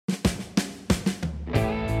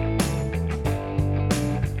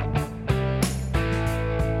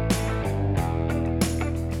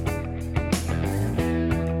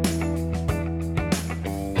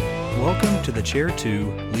to the Chair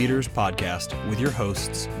 2 Leaders Podcast with your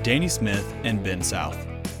hosts, Danny Smith and Ben South.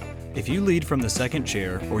 If you lead from the second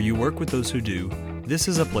chair or you work with those who do, this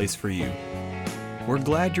is a place for you. We're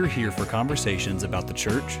glad you're here for conversations about the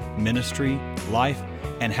church, ministry, life,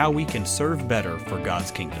 and how we can serve better for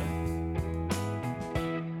God's kingdom.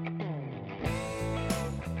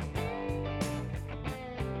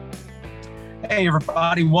 Hey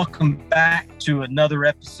everybody, welcome back to another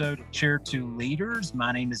episode of Chair 2 Leaders.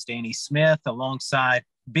 My name is Danny Smith alongside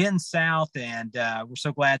Ben South, and we're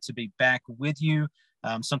so glad to be back with you.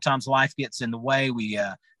 Sometimes life gets in the way.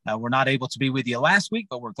 We're not able to be with you last week,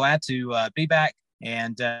 but we're glad to be back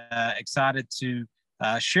and excited to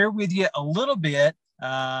share with you a little bit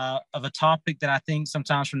of a topic that I think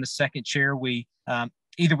sometimes from the second chair we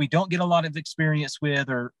either we don't get a lot of experience with,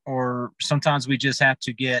 or sometimes we just have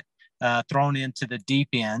to get thrown into the deep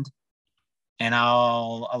end, and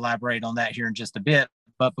I'll elaborate on that here in just a bit.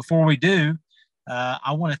 But before we do,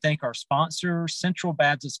 I want to thank our sponsor, Central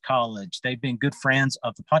Baptist College. They've been good friends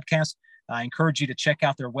of the podcast. I encourage you to check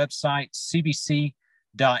out their website, cbc.edu.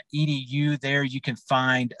 There you can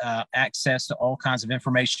find access to all kinds of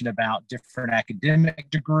information about different academic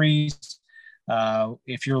degrees.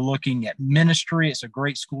 If you're looking at ministry, it's a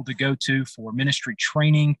great school to go to for ministry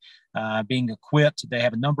training, being equipped. They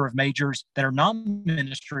have a number of majors that are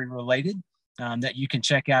non-ministry related that you can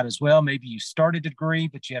check out as well. Maybe you started a degree,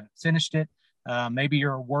 but you haven't finished it. Maybe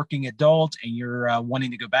you're a working adult and you're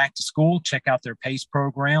wanting to go back to school. Check out their PACE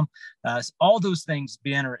program. All those things,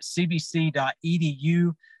 Ben, are at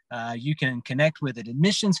cbc.edu. You can connect with an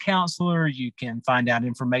admissions counselor. You can find out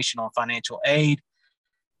information on financial aid.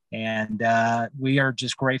 And we are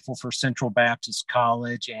just grateful for Central Baptist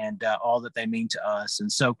College and all that they mean to us.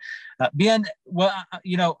 And so, Ben, well,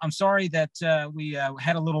 I'm sorry that we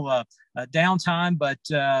had a little downtime, but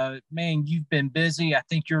man, you've been busy. I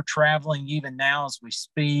think you're traveling even now as we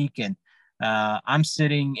speak. And I'm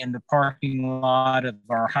sitting in the parking lot of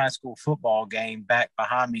our high school football game back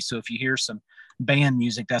behind me. So if you hear some band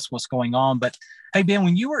music, that's what's going on. But hey, Ben,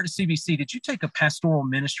 when you were at CBC, did you take a pastoral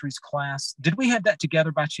ministries class? Did we have that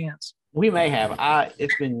together by chance? We may have.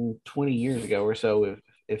 It's been 20 years ago or so.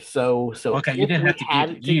 If so. Okay, you didn't have to get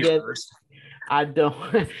it together. I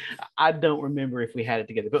don't remember if we had it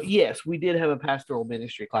together. But yes, we did have a pastoral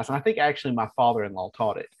ministry class. And I think actually my father-in-law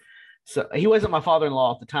taught it. So he wasn't my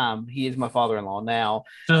father-in-law at the time. He is my father-in-law now.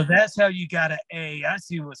 So that's how you got an A. I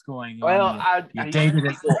see what's going on. Well, I dated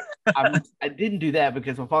it. I didn't do that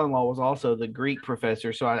because my father-in-law was also the Greek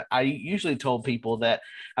professor. So I usually told people that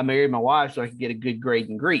I married my wife so I could get a good grade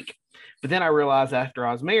in Greek. But then I realized after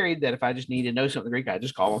I was married that if I just needed to know something Greek, I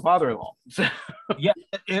just call my father-in-law. So yeah,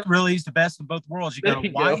 it really is the best of both worlds. You got a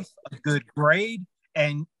wife, a good grade,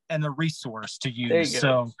 and a resource to use.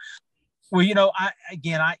 So. Well,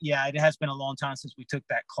 it has been a long time since we took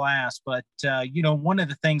that class, but, one of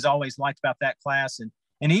the things I always liked about that class and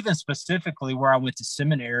even specifically where I went to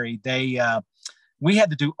seminary, we had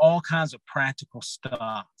to do all kinds of practical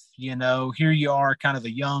stuff. Here you are kind of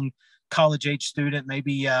a young college age student,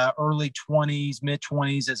 maybe early 20s, mid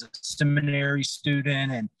 20s as a seminary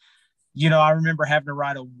student. And, I remember having to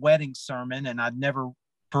write a wedding sermon, and I'd never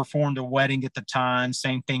performed a wedding at the time.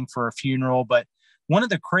 Same thing for a funeral, but one of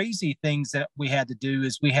the crazy things that we had to do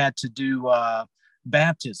is we had to do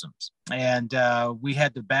baptisms, and we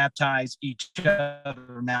had to baptize each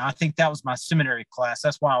other. Now, I think that was my seminary class.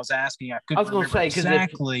 That's why I was asking. I was going to say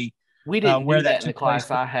exactly we didn't do that in the class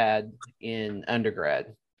I had in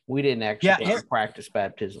undergrad. We didn't actually practice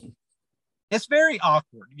baptism. It's very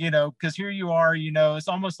awkward, because here you are. It's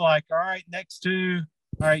almost like, all right,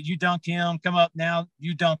 you dunk him. Come up now,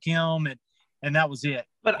 you dunk him, and that was it.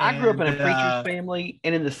 But I grew up in a preacher's family,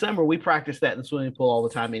 and in the summer, we practiced that in the swimming pool all the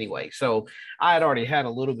time anyway. So I had already had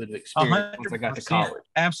a little bit of experience once I got to college.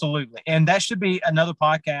 Absolutely. And that should be another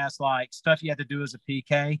podcast, like stuff you had to do as a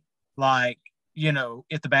PK. Like,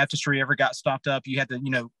 if the baptistry ever got stopped up, you had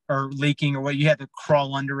to, or leaking or what, you had to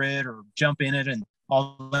crawl under it or jump in it and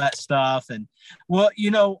all that stuff. And well,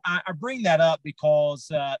 I bring that up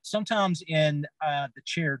because sometimes in the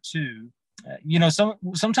chair too,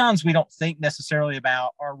 sometimes we don't think necessarily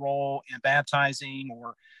about our role in baptizing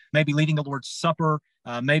or maybe leading the Lord's Supper,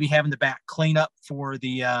 maybe having the back cleanup for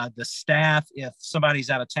the staff if somebody's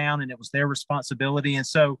out of town and it was their responsibility. And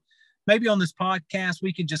so maybe on this podcast,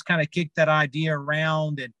 we can just kind of kick that idea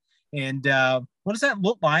around and what does that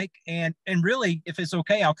look like? And really, if it's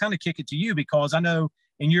okay, I'll kind of kick it to you because I know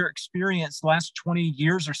in your experience, last 20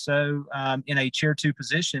 years or so in a chair 2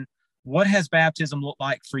 position, what has baptism looked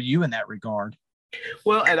like for you in that regard?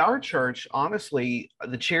 Well, at our church, honestly,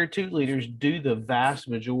 the chair 2 leaders do the vast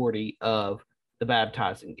majority of the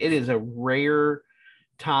baptizing. It is a rare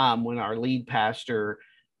time when our lead pastor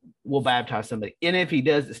will baptize somebody. And if he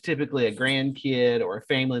does, it's typically a grandkid or a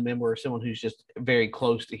family member or someone who's just very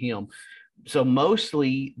close to him. So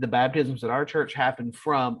mostly the baptisms at our church happen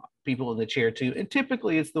from people in the chair too. And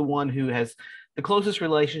typically it's the one who has the closest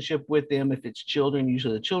relationship with them. If it's children,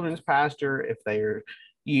 usually the children's pastor. If they're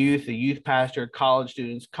youth, a youth pastor, college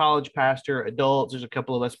students, college pastor, adults. There's a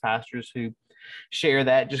couple of us pastors who share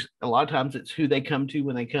that. Just a lot of times it's who they come to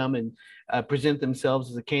when they come and present themselves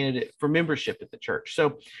as a candidate for membership at the church.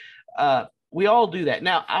 So we all do that.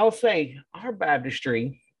 Now, I'll say our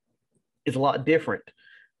baptistry is a lot different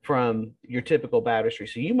from your typical baptistry.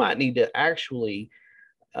 So you might need to actually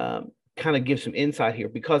kind of give some insight here,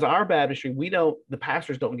 because our baptistry, the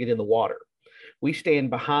pastors don't get in the water. We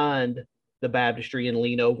stand behind the baptistry and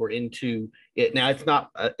lean over into it. Now, it's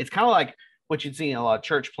not, it's kind of like what you'd see in a lot of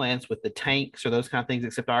church plants with the tanks or those kind of things,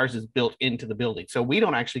 except ours is built into the building. So we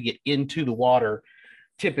don't actually get into the water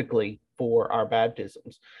typically for our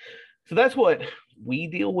baptisms. So that's what we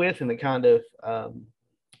deal with, and the kind of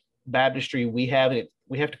baptistry we have.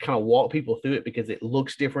 We have to kind of walk people through it because it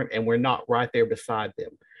looks different and we're not right there beside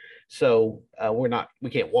them. So we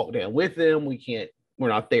can't walk down with them. We're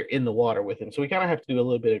not there in the water with them. So we kind of have to do a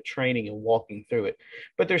little bit of training and walking through it.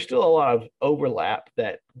 But there's still a lot of overlap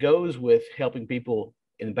that goes with helping people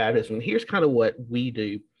in baptism. And here's kind of what we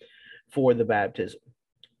do for the baptism.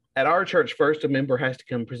 At our church, first, a member has to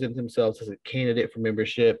come present themselves as a candidate for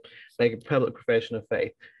membership, make a public profession of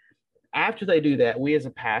faith. After they do that, we as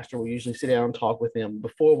a pastor will usually sit down and talk with them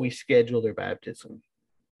before we schedule their baptism.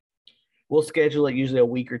 We'll schedule it usually a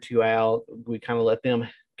week or two out. We kind of let them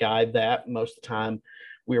guide that. Most of the time,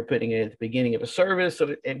 we're putting it at the beginning of a service,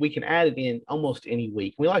 and we can add it in almost any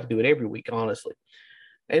week. We like to do it every week, honestly.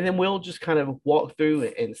 And then we'll just kind of walk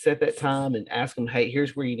through and set that time and ask them, hey,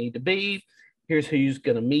 here's where you need to be. Here's who you're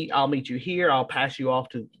going to meet. I'll meet you here. I'll pass you off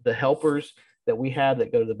to the helpers that we have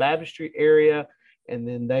that go to the baptistry area, and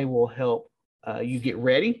then they will help you get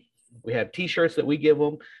ready. We have T-shirts that we give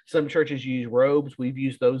them. Some churches use robes. We've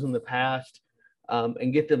used those in the past,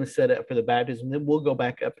 and get them set up for the baptism. Then we'll go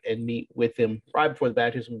back up and meet with them right before the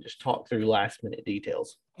baptism and just talk through last-minute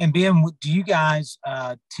details. And Ben, do you guys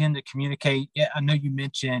tend to communicate? Yeah, I know you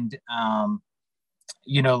mentioned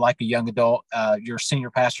like a young adult, your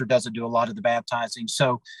senior pastor doesn't do a lot of the baptizing.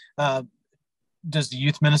 So does the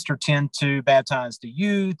youth minister tend to baptize the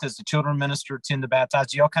youth? Does the children minister tend to baptize?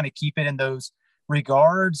 Do y'all kind of keep it in those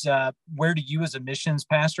regards? Where do you as a missions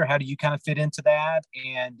pastor, how do you kind of fit into that?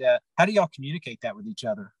 And how do y'all communicate that with each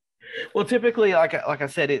other? Well, typically, like I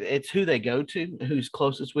said, it's who they go to, who's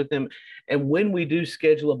closest with them. And when we do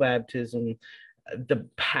schedule a baptism, the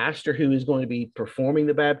pastor who is going to be performing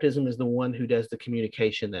the baptism is the one who does the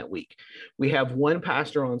communication that week. We have one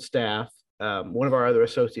pastor on staff, one of our other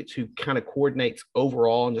associates, who kind of coordinates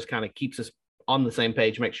overall and just kind of keeps us on the same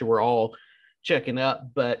page, make sure we're all checking up.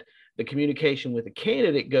 But the communication with the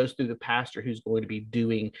candidate goes through the pastor who's going to be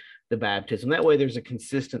doing the baptism. That way there's a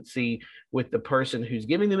consistency with the person who's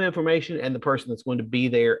giving them information and the person that's going to be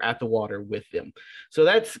there at the water with them. So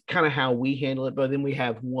that's kind of how we handle it. But then we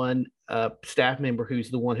have one staff member who's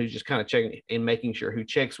the one who's just kind of checking and making sure, who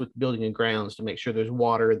checks with building and grounds to make sure there's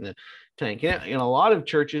water in the tank. And in a lot of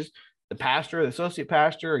churches, the pastor, the associate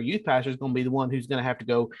pastor, or youth pastor is going to be the one who's going to have to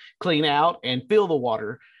go clean out and fill the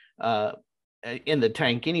water in the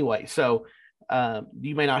tank anyway. So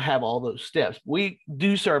you may not have all those steps. We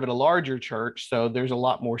do serve at a larger church, so there's a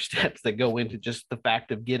lot more steps that go into just the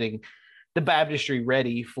fact of getting the baptistry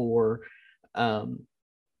ready for a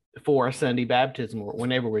Sunday baptism or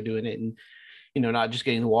whenever we're doing it. And, not just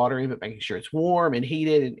getting the water in, but making sure it's warm and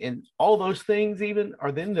heated, and all those things even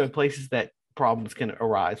are then the places that problems can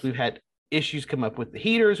arise. We've had issues come up with the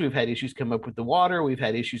heaters. We've had issues come up with the water. We've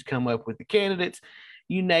had issues come up with the candidates.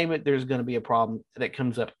 You name it, there's going to be a problem that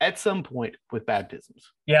comes up at some point with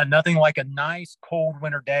baptisms. Yeah, nothing like a nice cold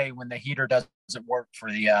winter day when the heater doesn't work for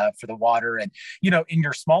the water. And in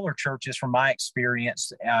your smaller churches, from my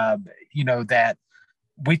experience, that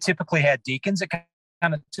we typically had deacons that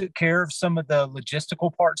kind of took care of some of the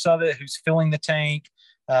logistical parts of it, who's filling the tank.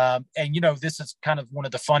 This is kind of one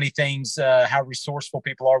of the funny things, how resourceful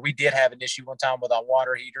people are. We did have an issue one time with our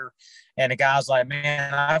water heater, and the guy's like,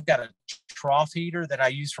 man, I've got a trough heater that I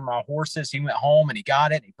use for my horses. He went home and he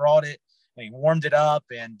got it, and he brought it, and he warmed it up.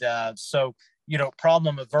 And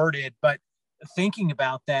problem averted. But thinking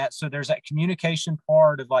about that, so there's that communication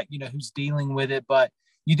part of who's dealing with it. But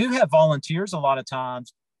you do have volunteers a lot of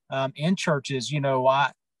times in churches.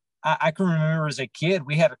 I can remember as a kid,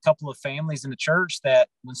 we had a couple of families in the church that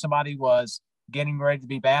when somebody was getting ready to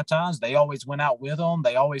be baptized, they always went out with them.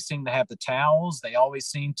 They always seemed to have the towels. They always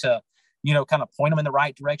seemed to, kind of point them in the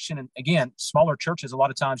right direction. And again, smaller churches, a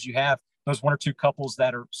lot of times you have those one or two couples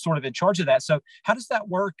that are sort of in charge of that. So how does that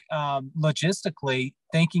work logistically,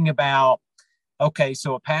 thinking about, okay,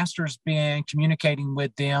 so a pastor's been communicating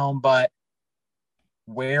with them, but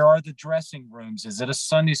where are the dressing rooms? Is it a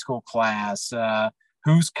Sunday school class?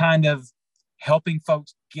 Who's kind of helping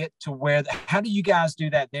folks get to where, how do you guys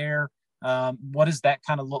do that there? What does that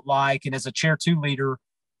kind of look like? And as a chair two leader,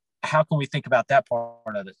 how can we think about that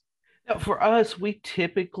part of it? Now, for us, we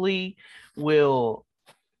typically will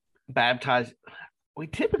baptize. We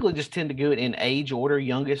typically just tend to do it in age order,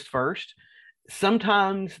 youngest first.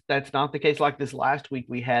 Sometimes that's not the case. Like this last week,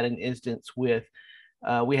 we had an instance with,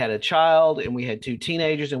 we had a child and we had two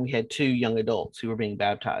teenagers and we had two young adults who were being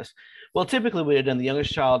baptized. Well, typically we had done the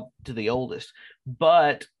youngest child to the oldest,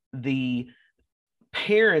 but the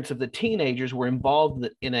parents of the teenagers were involved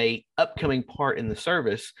in a upcoming part in the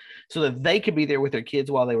service so that they could be there with their kids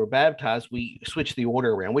while they were baptized. We switched the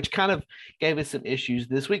order around, which kind of gave us some issues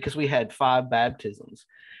this week because we had 5 baptisms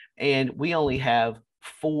and we only have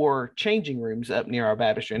 4 changing rooms up near our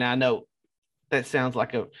baptistry. And I know that sounds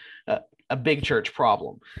like a big church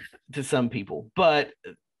problem to some people, but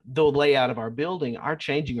the layout of our building, our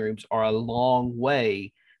changing rooms are a long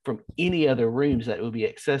way from any other rooms that would be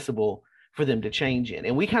accessible for them to change in.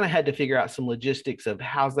 And we kind of had to figure out some logistics of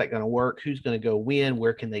how's that going to work, who's going to go when,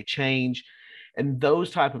 where can they change, and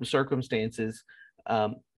those type of circumstances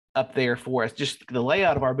up there for us. Just the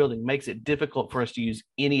layout of our building makes it difficult for us to use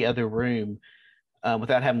any other room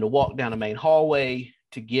without having to walk down a main hallway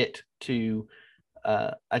to get to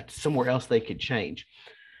somewhere else they could change.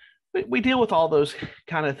 We deal with all those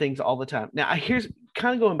kind of things all the time. Now, here's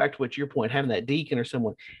kind of going back to what your point, having that deacon or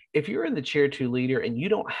someone. If you're in the chair two leader and you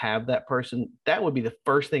don't have that person, that would be the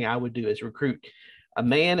first thing I would do is recruit a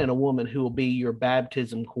man and a woman who will be your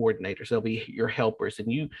baptism coordinators. They'll be your helpers, and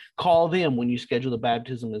you call them when you schedule the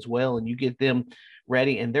baptism as well, and you get them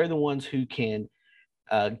ready. And they're the ones who can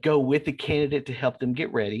go with the candidate to help them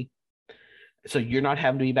get ready. So you're not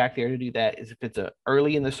having to be back there to do that. If it's a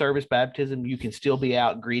early in the service baptism, you can still be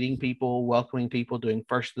out greeting people, welcoming people, doing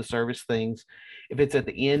first of the service things. If it's at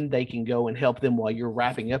the end, they can go and help them while you're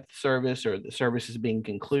wrapping up the service or the service is being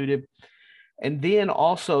concluded. And then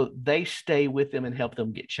also they stay with them and help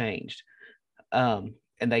them get changed.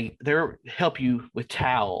 And they help you with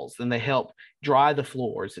towels, and they help dry the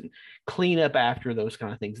floors and clean up after those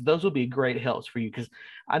kind of things. Those will be great helps for you, because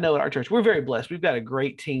I know at our church, we're very blessed. We've got a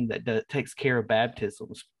great team that takes care of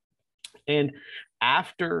baptisms. And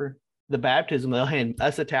after the baptism, they'll hand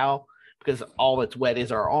us a towel, because all that's wet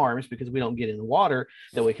is our arms, because we don't get in the water,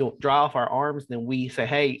 that we can dry off our arms. Then we say,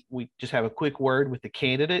 hey, we just have a quick word with the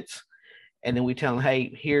candidates. And then we tell them,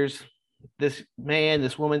 hey, here's this man,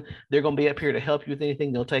 this woman, they're going to be up here to help you with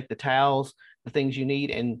anything. They'll take the towels, the things you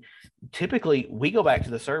need. And typically we go back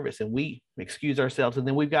to the service and we excuse ourselves. And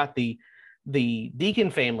then we've got the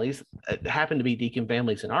deacon families, happen to be deacon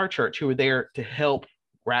families in our church, who are there to help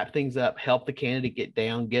wrap things up, help the candidate get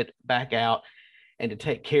down, get back out, and to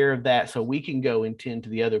take care of that so we can go and tend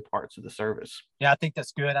to the other parts of the service. Yeah, I think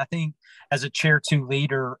that's good. I think as a chair two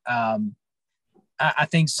leader, I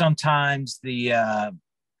think sometimes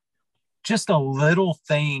just the little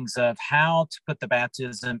things of how to put the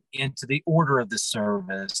baptism into the order of the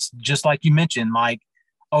service. Just like you mentioned, Mike,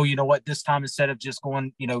 oh, you know what, this time, instead of just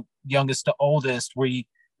going, youngest to oldest, we've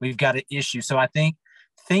got an issue. So I think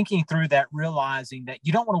thinking through that, realizing that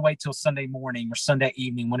you don't want to wait till Sunday morning or Sunday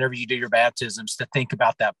evening, whenever you do your baptisms, to think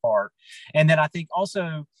about that part. And then I think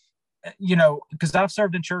also, because I've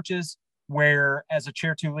served in churches where as a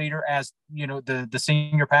chair two leader, as the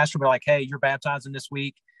senior pastor will be like, hey, you're baptizing this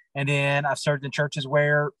week. And then I've served in churches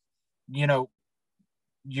where,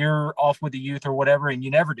 you're off with the youth or whatever, and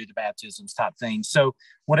you never do the baptisms type thing. So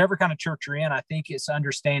whatever kind of church you're in, I think it's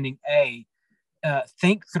understanding,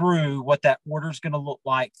 think through what that order is going to look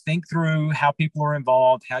like. Think through how people are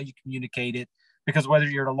involved, how you communicate it. Because whether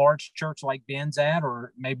you're at a large church like Ben's at,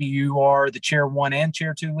 or maybe you are the chair one and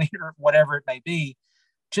chair two leader, whatever it may be,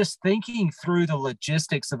 just thinking through the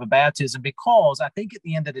logistics of a baptism. Because I think at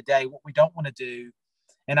the end of the day, what we don't want to do,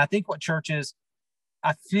 and I think what churches,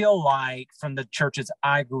 I feel like from the churches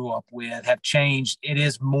I grew up with, have changed. It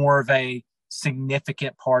is more of a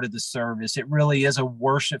significant part of the service. It really is a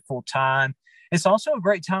worshipful time. It's also a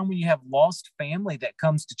great time when you have lost family that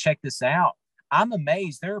comes to check this out. I'm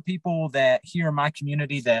amazed. There are people that here in my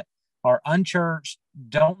community that are unchurched,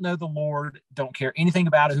 don't know the Lord, don't care anything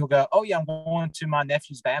about it, who'll go, oh yeah, I'm going to my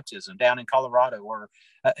nephew's baptism down in Colorado. Or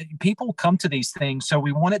people come to these things. So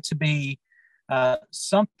we want it to be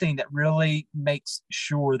something that really makes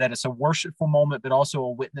sure that it's a worshipful moment, but also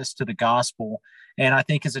a witness to the gospel. And I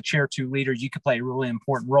think as a chair two leader, you could play a really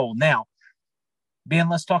important role. Now, Ben,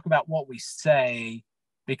 let's talk about what we say,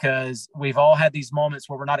 because we've all had these moments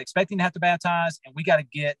where we're not expecting to have to baptize and we got to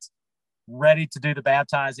get ready to do the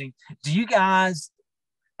baptizing. Do you guys,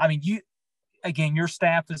 I mean, your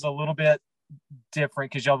staff is a little bit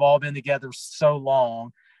different because y'all have all been together so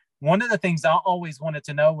long. One of the things I always wanted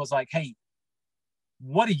to know was like, hey,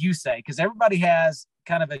 what do you say? Because everybody has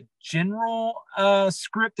kind of a general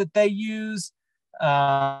script that they use.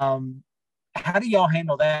 How do y'all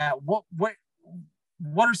handle that? What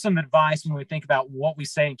are some advice when we think about what we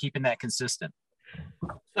say and keeping that consistent?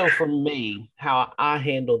 So for me, how I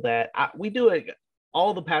handle that, we do it,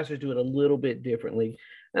 all the pastors do it a little bit differently.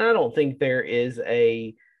 And I don't think there is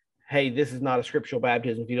a, hey, this is not a scriptural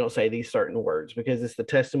baptism if you don't say these certain words, because it's the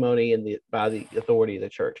testimony and by the authority of the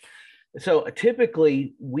church. So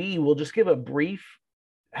typically we will just give a brief,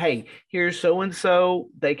 hey, here's so-and-so,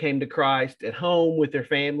 they came to Christ at home with their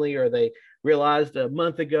family, or they realized a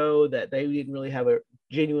month ago that they didn't really have a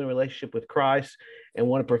genuine relationship with Christ and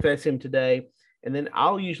want to profess him today. And then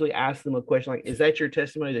I'll usually ask them a question like, is that your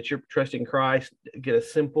testimony that you're trusting Christ? Get a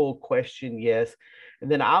simple question, yes.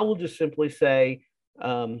 And then I will just simply say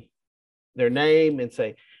their name and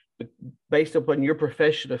say, based upon your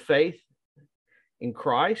profession of faith in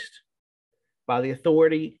Christ, by the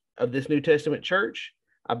authority of this New Testament church,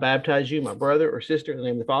 I baptize you, my brother or sister, in the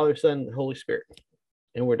name of the Father, Son, and the Holy Spirit.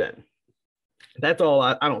 And we're done. That's all.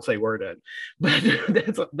 I don't say we're done, but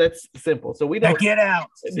that's simple. So we don't get out.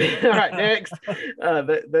 All right, next.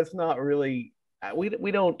 That's not really.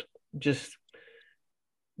 We don't just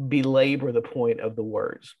belabor the point of the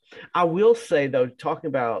words. I will say though, talking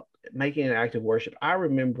about making an act of worship, I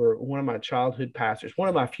remember one of my childhood pastors, one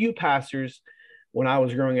of my few pastors when I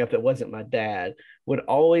was growing up that wasn't my dad, would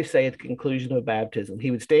always say at the conclusion of baptism,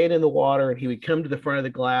 he would stand in the water and he would come to the front of the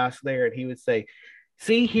glass there and he would say,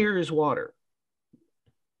 "See, here is water.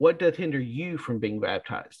 What doth hinder you from being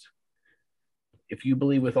baptized? If you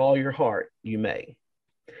believe with all your heart, you may."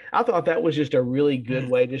 I thought that was just a really good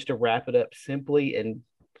way just to wrap it up simply and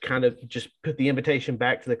kind of just put the invitation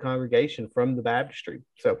back to the congregation from the baptistry.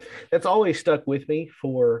 So that's always stuck with me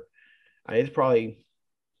for, it's probably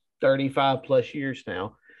 35 plus years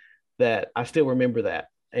now that I still remember that.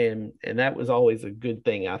 And that was always a good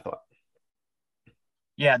thing, I thought.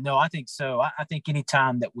 Yeah, no, I think so. I think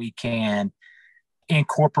anytime that we can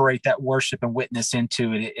incorporate that worship and witness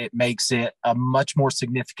into it, it makes it a much more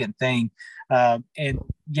significant thing. And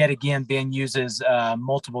yet again, Ben uses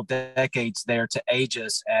multiple decades there to age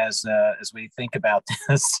us as we think about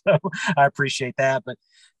this. So I appreciate that. But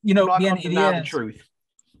Ben, it is the truth.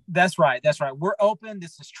 That's right. That's right. We're open.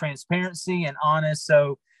 This is transparency and honest.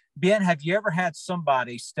 So Ben, have you ever had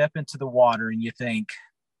somebody step into the water and you think,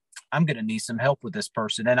 I'm going to need some help with this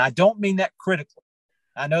person? And I don't mean that critically.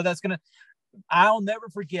 I know that's going to, I'll never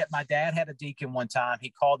forget, my dad had a deacon one time. He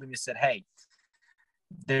called him and said, "Hey,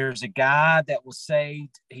 there's a guy that was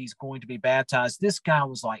saved. He's going to be baptized." This guy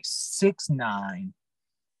was like 6'9",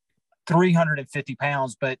 350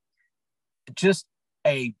 pounds, but just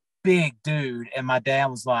a big dude. And my dad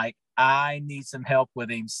was like, "I need some help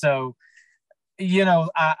with him." So,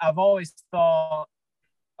 I've always thought,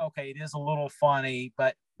 okay, it is a little funny,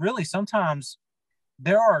 but really sometimes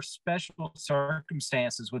there are special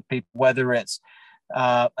circumstances with people, whether it's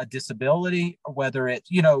a disability or whether it's,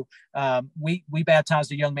 we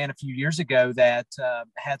baptized a young man a few years ago that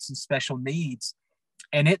had some special needs.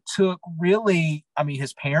 And it took really,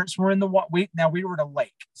 his parents were in the water. We were at a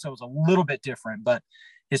lake, so it was a little bit different, but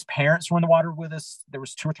his parents were in the water with us. There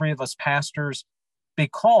was 2 or 3 of us pastors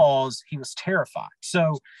because he was terrified.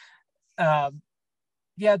 So,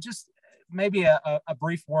 just maybe a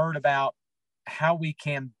brief word about how we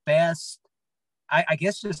can best, I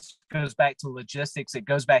guess just goes back to logistics. It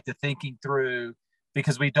goes back to thinking through,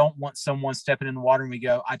 because we don't want someone stepping in the water and we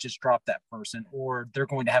go, I just dropped that person, or they're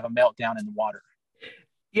going to have a meltdown in the water.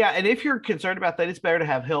 Yeah. And if you're concerned about that, it's better to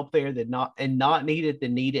have help there than not need it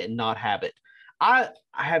than need it and not have it. I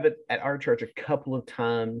have it at our church a couple of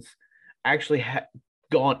times, actually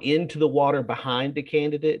gone into the water behind the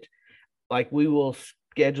candidate. Like we will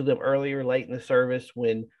schedule them earlier, late in the service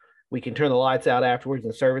when we can turn the lights out afterwards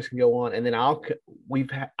and the service can go on. And then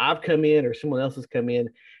I've come in, or someone else has come in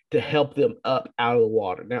to help them up out of the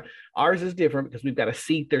water. Now ours is different because we've got a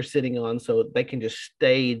seat they're sitting on, so they can just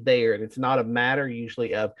stay there. And it's not a matter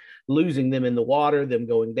usually of losing them in the water, them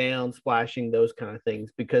going down, splashing, those kind of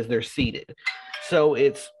things, because they're seated. So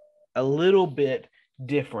it's a little bit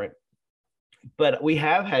different, but we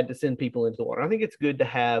have had to send people into the water. I think it's good to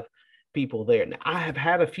have people there. Now, I have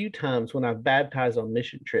had a few times when I've baptized on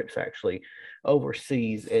mission trips, actually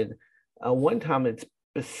overseas. And one time, it's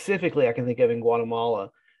specifically I can think of in Guatemala,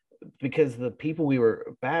 because the people we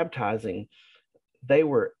were baptizing, they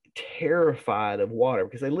were terrified of water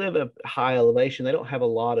because they live at high elevation. They don't have a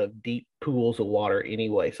lot of deep pools of water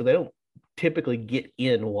anyway, so they don't typically get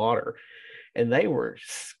in water, and they were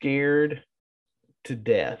scared to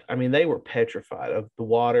death. I mean, they were petrified of the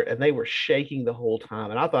water, and they were shaking the whole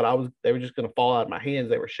time. And I thought they were just going to fall out of my hands.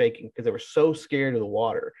 They were shaking because they were so scared of the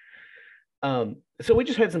water. So we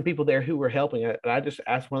just had some people there who were helping. And I just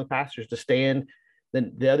asked one of the pastors to stand,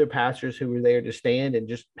 then the other pastors who were there to stand and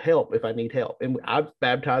just help if I need help. And I've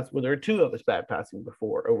baptized, well, there are two of us baptizing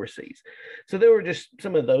before overseas. So there were just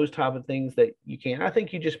some of those type of things that you can. I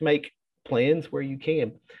think you just make plans where you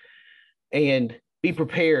can and be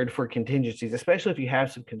prepared for contingencies, especially if you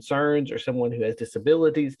have some concerns or someone who has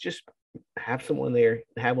disabilities. Just have someone there,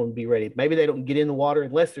 have them be ready. Maybe they don't get in the water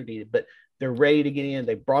unless they're needed, but they're ready to get in.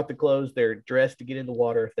 They brought the clothes, they're dressed to get in the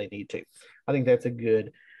water if they need to. I think that's a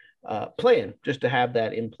good plan, just to have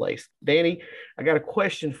that in place. Danny, I got a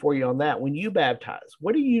question for you on that. When you baptize,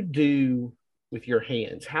 what do you do with your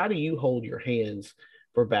hands? How do you hold your hands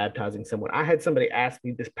for baptizing someone? I had somebody ask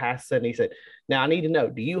me this past Sunday, he said, now I need to know,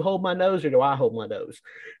 do you hold my nose or do I hold my nose?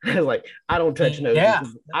 I was like, I don't touch noses. Yeah.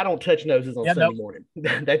 I don't touch noses on Sunday morning.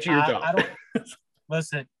 That's your job.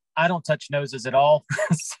 Listen, I don't touch noses at all.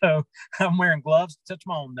 So I'm wearing gloves to touch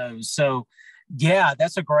my own nose. So yeah,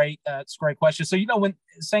 that's a great question. So, when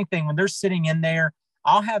same thing, when they're sitting in there,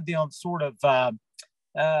 I'll have them sort of,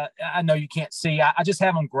 I know you can't see, I just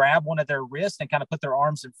have them grab one of their wrists and kind of put their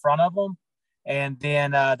arms in front of them. And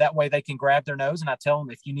then that way they can grab their nose. And I tell them,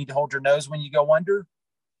 if you need to hold your nose when you go under,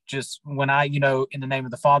 just when in the name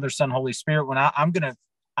of the Father, Son, Holy Spirit, when I'm going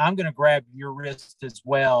to grab your wrist as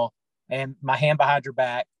well and my hand behind your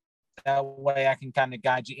back. That way I can kind of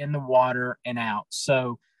guide you in the water and out.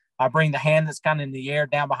 So I bring the hand that's kind of in the air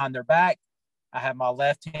down behind their back. I have my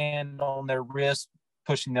left hand on their wrist,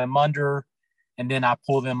 pushing them under, and then I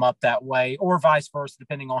pull them up that way, or vice versa,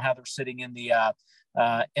 depending on how they're sitting in the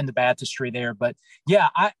baptistry there. But yeah,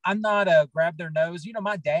 I'm not grab their nose.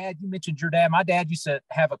 My dad, you mentioned your dad. My dad used to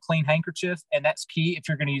have a clean handkerchief, and that's key. If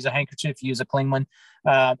you're going to use a handkerchief, use a clean one.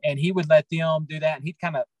 And he would let them do that, and he'd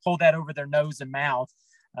kind of hold that over their nose and mouth.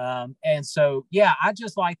 And so, yeah, I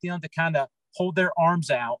just like them to kind of hold their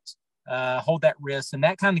arms out, hold that wrist. And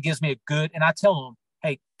that kind of gives me and I tell them,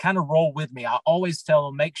 hey, kind of roll with me. I always tell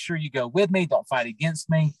them, make sure you go with me. Don't fight against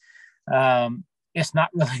me. It's not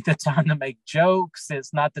really the time to make jokes.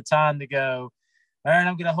 It's not the time to go, all right,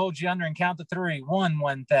 I'm going to hold you under and count to 3, 1,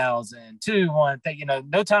 1,000, 2, 1.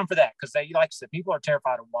 No time for that. Cause like I said, people are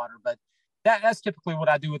terrified of water, but that's typically what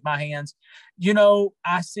I do with my hands.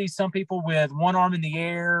 I see some people with one arm in the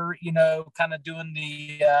air, kind of doing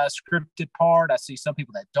the scripted part. I see some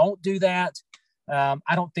people that don't do that.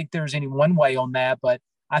 I don't think there's any one way on that, but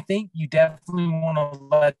I think you definitely want to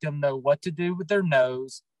let them know what to do with their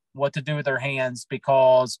nose, what to do with their hands,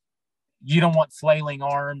 because you don't want flailing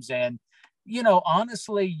arms. And,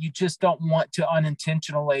 honestly, you just don't want to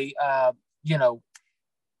unintentionally,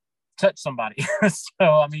 touch somebody.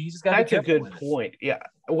 So, you just got to be careful. That's a good point. Yeah.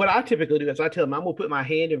 What I typically do is I tell them, I'm going to put my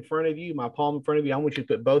hand in front of you, my palm in front of you. I want you to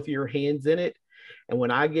put both of your hands in it. And when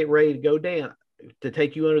I get ready to go down to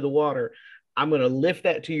take you under the water, I'm going to lift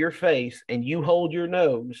that to your face and you hold your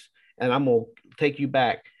nose, and I'm going to take you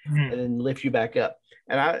back and then lift you back up.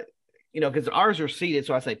 And because ours are seated.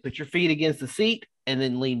 So I say, put your feet against the seat and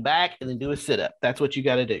then lean back and then do a sit up. That's what you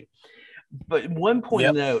got to do. But one point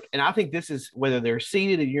of note, and I think this is whether they're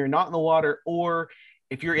seated and you're not in the water, or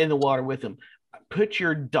if you're in the water with them, put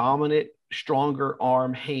your dominant, stronger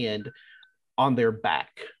arm hand on their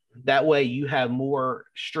back. That way you have more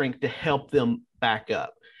strength to help them back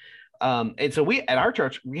up. And so at our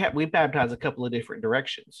church, we baptize a couple of different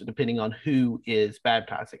directions depending on who is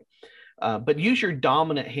baptizing. But use your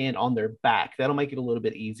dominant hand on their back. That'll make it a little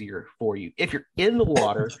bit easier for you. If you're in the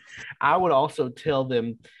water, I would also tell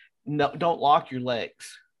them, no, don't lock your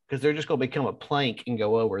legs, because they're just going to become a plank and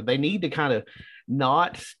go over. They need to kind of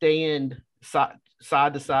not stand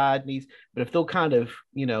side to side knees, but if they'll kind of,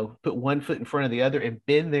 put one foot in front of the other and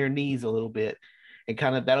bend their knees a little bit, and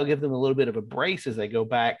kind of that'll give them a little bit of a brace as they go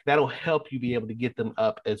back. That'll help you be able to get them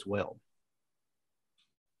up as well.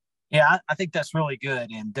 Yeah, I think that's really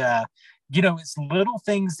good. And, it's little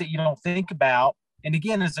things that you don't think about. And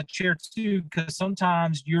again, as a chair too, because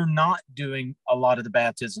sometimes you're not doing a lot of the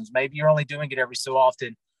baptisms. Maybe you're only doing it every so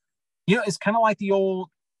often. It's kind of like the old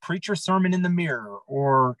preacher sermon in the mirror,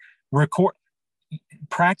 or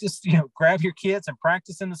practice, grab your kids and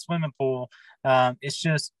practice in the swimming pool. It's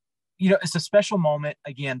just, it's a special moment.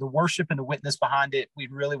 Again, the worship and the witness behind it, we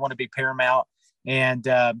really want to be paramount. And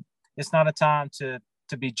it's not a time to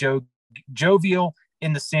be jovial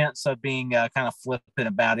in the sense of being kind of flippant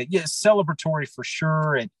about it. Yeah, it's celebratory for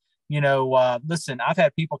sure. And, listen, I've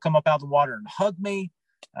had people come up out of the water and hug me.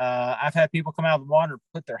 I've had people come out of the water and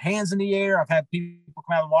put their hands in the air. I've had people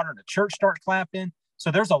come out of the water and the church start clapping. So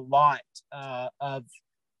there's a lot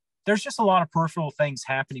there's just a lot of peripheral things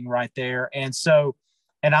happening right there. And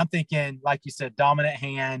I'm thinking, like you said, dominant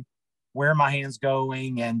hand, where are my hands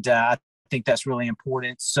going? And I think that's really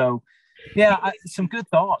important. So yeah, some good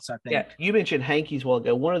thoughts, I think. Yeah, you mentioned hankies a while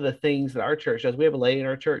ago. One of the things that our church does, we have a lady in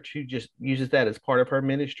our church who just uses that as part of her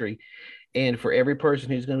ministry. And for every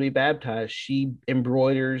person who's going to be baptized, she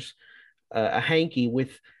embroiders a hanky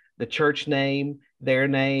with the church name, their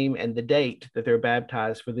name, and the date that they're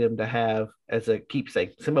baptized for them to have as a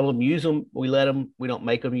keepsake. Some of them use them. We don't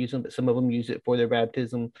make them use them, but some of them use it for their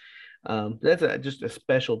baptism. That's just a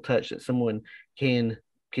special touch that someone can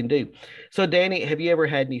do. So, Danny, have you ever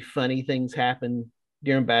had any funny things happen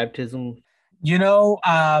during baptism?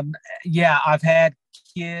 Yeah, I've had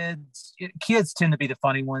kids. Kids tend to be the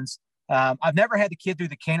funny ones. I've never had the kid through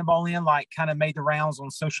the cannonball in, like kind of made the rounds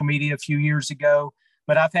on social media a few years ago.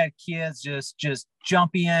 But I've had kids just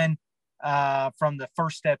jump in from the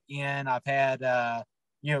first step in. I've had,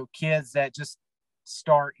 kids that just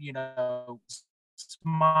start,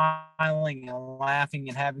 smiling and laughing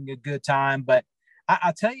and having a good time. But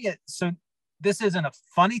I tell you, so this isn't a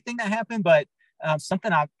funny thing that happened, but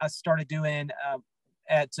something I started doing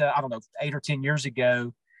at, 8 or 10 years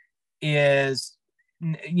ago is,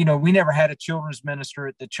 we never had a children's minister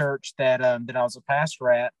at the church that I was a pastor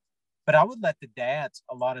at. But I would let the dads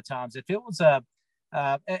a lot of times, if it was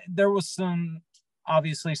there was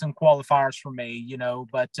obviously some qualifiers for me,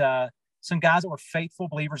 but some guys that were faithful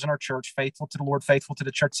believers in our church, faithful to the Lord, faithful to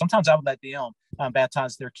the church. Sometimes I would let them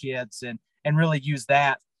baptize their kids and really use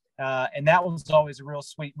that. And that was always a real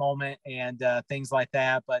sweet moment and things like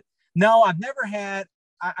that. But no, I've never had,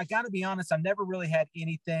 I got to be honest, I've never really had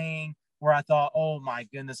anything where I thought, oh my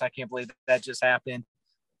goodness, I can't believe that just happened.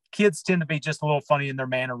 Kids tend to be just a little funny in their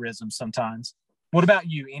mannerisms sometimes. What about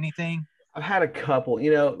you? Anything? I've had a couple. We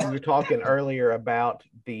were talking earlier about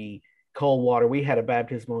the cold water. We had a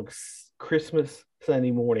baptism on Christmas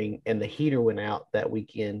Sunday morning, and the heater went out that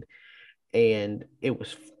weekend, and it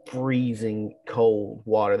was freezing cold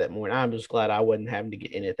water that morning. I'm just glad I wasn't having to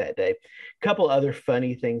get in it that day. A couple other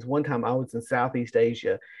funny things. One time I was in Southeast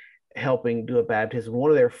Asia helping do a baptism.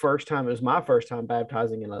 One of their first time, it was my first time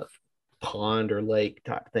baptizing in a pond or lake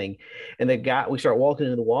type thing. And we start walking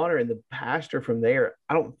into the water, and the pastor from there,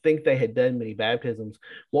 I don't think they had done many baptisms,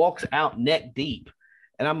 walks out neck deep.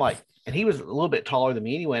 And I'm like, and he was a little bit taller than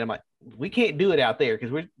me anyway. And I'm like, we can't do it out there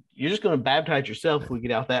because you're just going to baptize yourself if we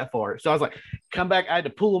get out that far. So I was like, come back. I had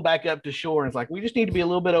to pull him back up to shore. And it's like, we just need to be a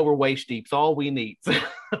little bit over waist deep. It's all we need. So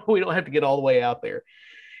we don't have to get all the way out there.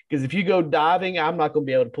 Because if you go diving, I'm not going to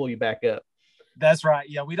be able to pull you back up. That's right.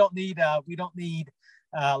 Yeah, we don't need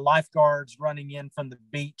lifeguards running in from the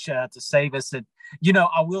beach to save us. And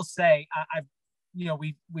I will say,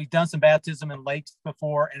 we've done some baptism in lakes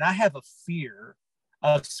before, and I have a fear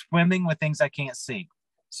of swimming with things I can't see.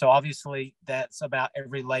 So obviously, that's about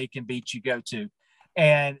every lake and beach you go to.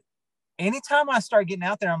 And anytime I start getting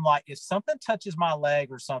out there, I'm like, if something touches my leg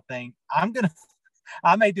or something,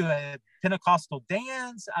 I may do a Pentecostal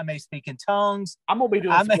dance. I may speak in tongues. I'm going to be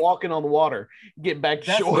doing walking on the water, getting back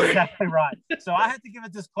to shore. That's exactly right. So I have to give a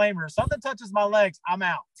disclaimer. If something touches my legs, I'm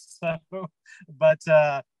out. So, but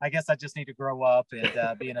I guess I just need to grow up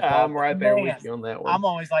and be an adult. I'm right there with you on that one. I'm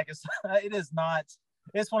always like,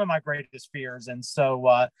 it's one of my greatest fears. And so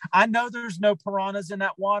I know there's no piranhas in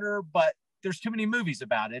that water, but there's too many movies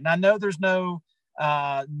about it. And I know there's no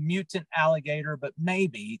mutant alligator, but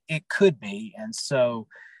maybe it could be. And so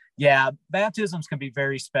yeah, baptisms can be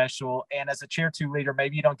very special. And as a chair 2 leader,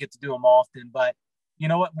 maybe you don't get to do them often, but you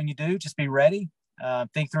know what, when you do, just be ready,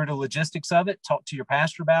 think through the logistics of it, talk to your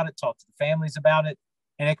pastor about it, talk to the families about it,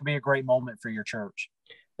 and it can be a great moment for your church.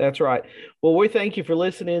 That's right. Well, we thank you for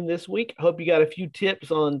listening this week. I hope you got a few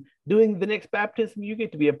tips on doing the next baptism you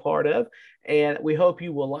get to be a part of. And we hope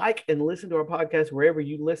you will like and listen to our podcast wherever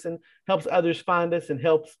you listen. Helps others find us and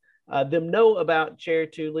helps them know about Chair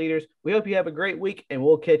 2 Leaders. We hope you have a great week, and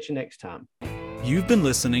we'll catch you next time. You've been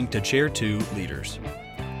listening to Chair 2 Leaders.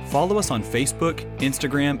 Follow us on Facebook,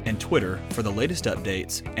 Instagram, and Twitter for the latest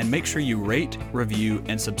updates, and make sure you rate, review,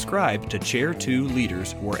 and subscribe to Chair 2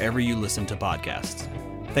 Leaders wherever you listen to podcasts.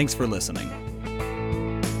 Thanks for listening.